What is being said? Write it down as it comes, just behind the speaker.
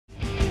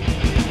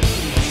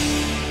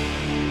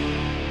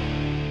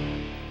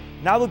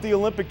Now that the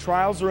Olympic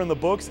trials are in the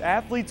books,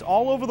 athletes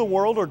all over the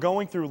world are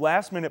going through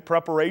last-minute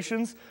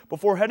preparations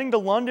before heading to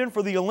London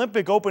for the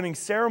Olympic opening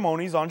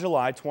ceremonies on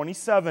July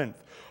 27th.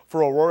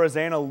 For Aurora's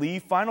Anna Lee,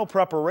 final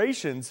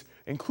preparations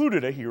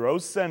included a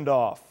hero's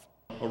send-off.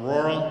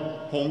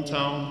 Aurora,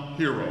 hometown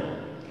hero.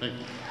 Thank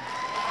you.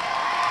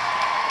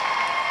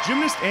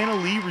 Gymnast Anna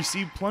Lee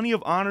received plenty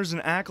of honors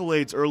and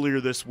accolades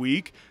earlier this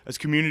week as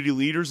community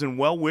leaders and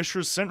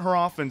well-wishers sent her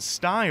off in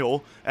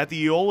style at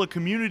the Eola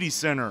Community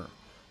Center.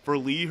 For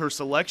Lee, her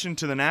selection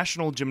to the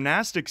national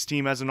gymnastics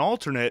team as an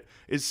alternate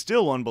is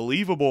still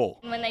unbelievable.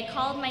 When they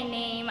called my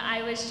name,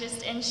 I was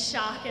just in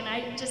shock, and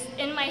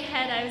in my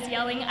head, I was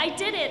yelling, "I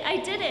did it, I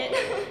did it."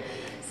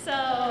 So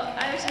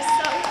I was just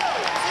so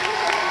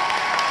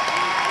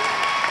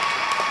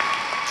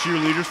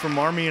Cheerleaders from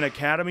Marmion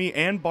Academy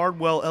and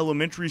Bardwell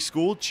Elementary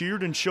School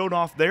cheered and showed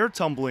off their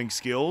tumbling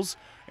skills,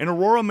 and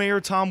Aurora Mayor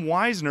Tom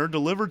Weisner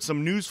delivered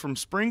some news from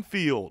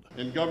Springfield.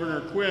 And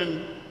Governor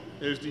Quinn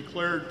has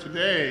declared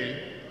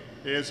today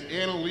as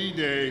Anna Lee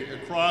Day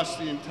across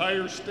the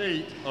entire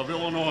state of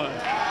Illinois.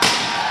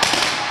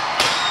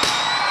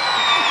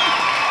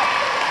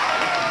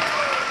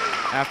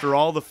 After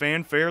all the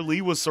fanfare, Lee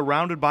was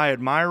surrounded by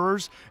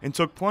admirers and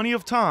took plenty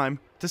of time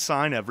to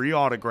sign every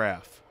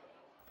autograph.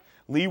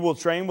 Lee will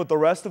train with the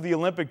rest of the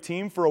Olympic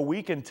team for a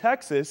week in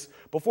Texas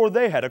before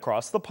they head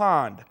across the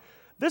pond.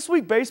 This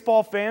week,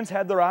 baseball fans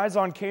had their eyes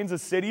on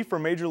Kansas City for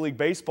Major League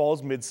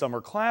Baseball's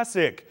Midsummer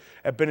Classic.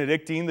 At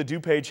Benedictine, the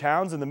DuPage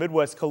Hounds and the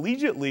Midwest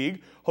Collegiate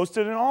League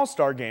hosted an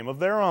all-star game of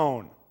their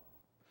own.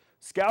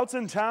 Scouts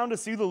in town to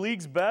see the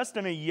league's best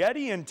and a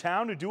Yeti in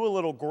town to do a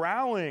little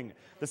growling.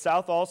 The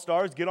South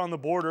All-Stars get on the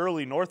board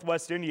early.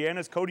 Northwest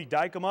Indiana's Cody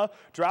Dykema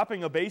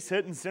dropping a base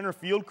hit in center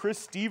field. Chris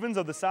Stevens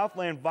of the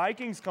Southland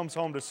Vikings comes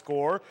home to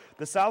score.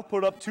 The South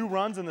put up 2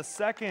 runs in the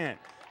second.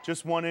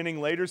 Just 1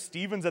 inning later,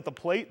 Stevens at the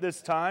plate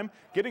this time,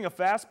 getting a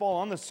fastball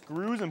on the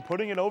screws and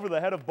putting it over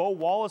the head of Bo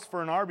Wallace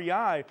for an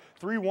RBI,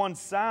 3-1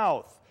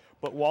 South.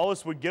 But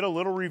Wallace would get a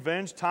little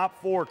revenge.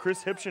 Top 4,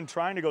 Chris Hipshin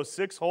trying to go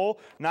 6-hole.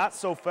 Not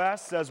so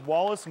fast, says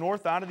Wallace,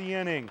 North out of the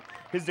inning.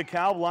 His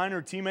DeKalb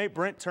liner teammate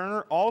Brent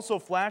Turner also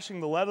flashing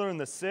the leather in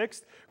the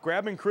 6th,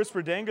 grabbing Chris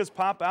Redenga's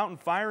pop out and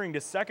firing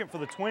to second for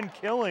the twin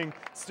killing.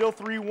 Still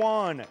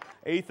 3-1.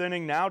 8th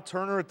inning now,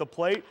 Turner at the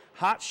plate.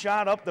 Hot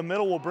shot up the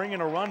middle will bring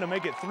in a run to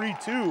make it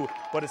 3-2,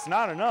 but it's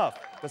not enough.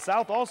 The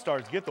South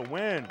All-Stars get the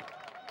win.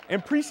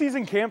 And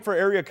preseason camp for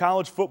area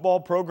college football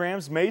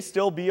programs may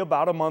still be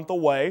about a month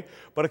away,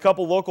 but a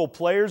couple local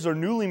players are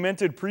newly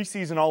minted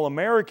preseason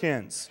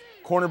All-Americans.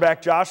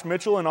 Cornerback Josh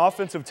Mitchell and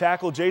offensive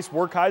tackle Jace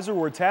Werkheiser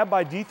were tabbed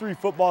by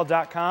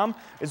D3Football.com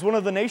as one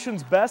of the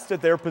nation's best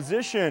at their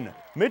position.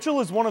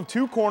 Mitchell is one of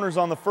 2 corners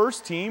on the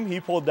first team. He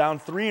pulled down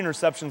 3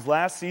 interceptions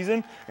last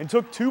season and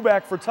took 2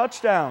 back for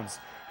touchdowns.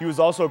 He was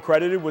also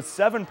credited with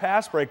 7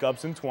 pass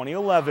breakups in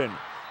 2011.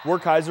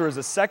 Werkheiser is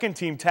a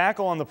second-team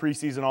tackle on the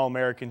preseason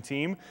All-American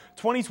team.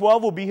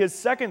 2012 will be his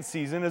second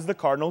season as the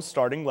Cardinals'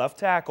 starting left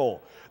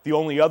tackle. The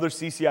only other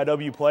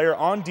CCIW player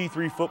on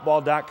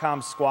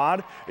D3Football.com's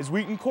squad is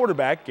Wheaton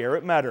quarterback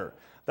Garrett Metter.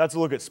 That's a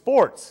look at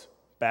sports.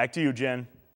 Back to you, Jen.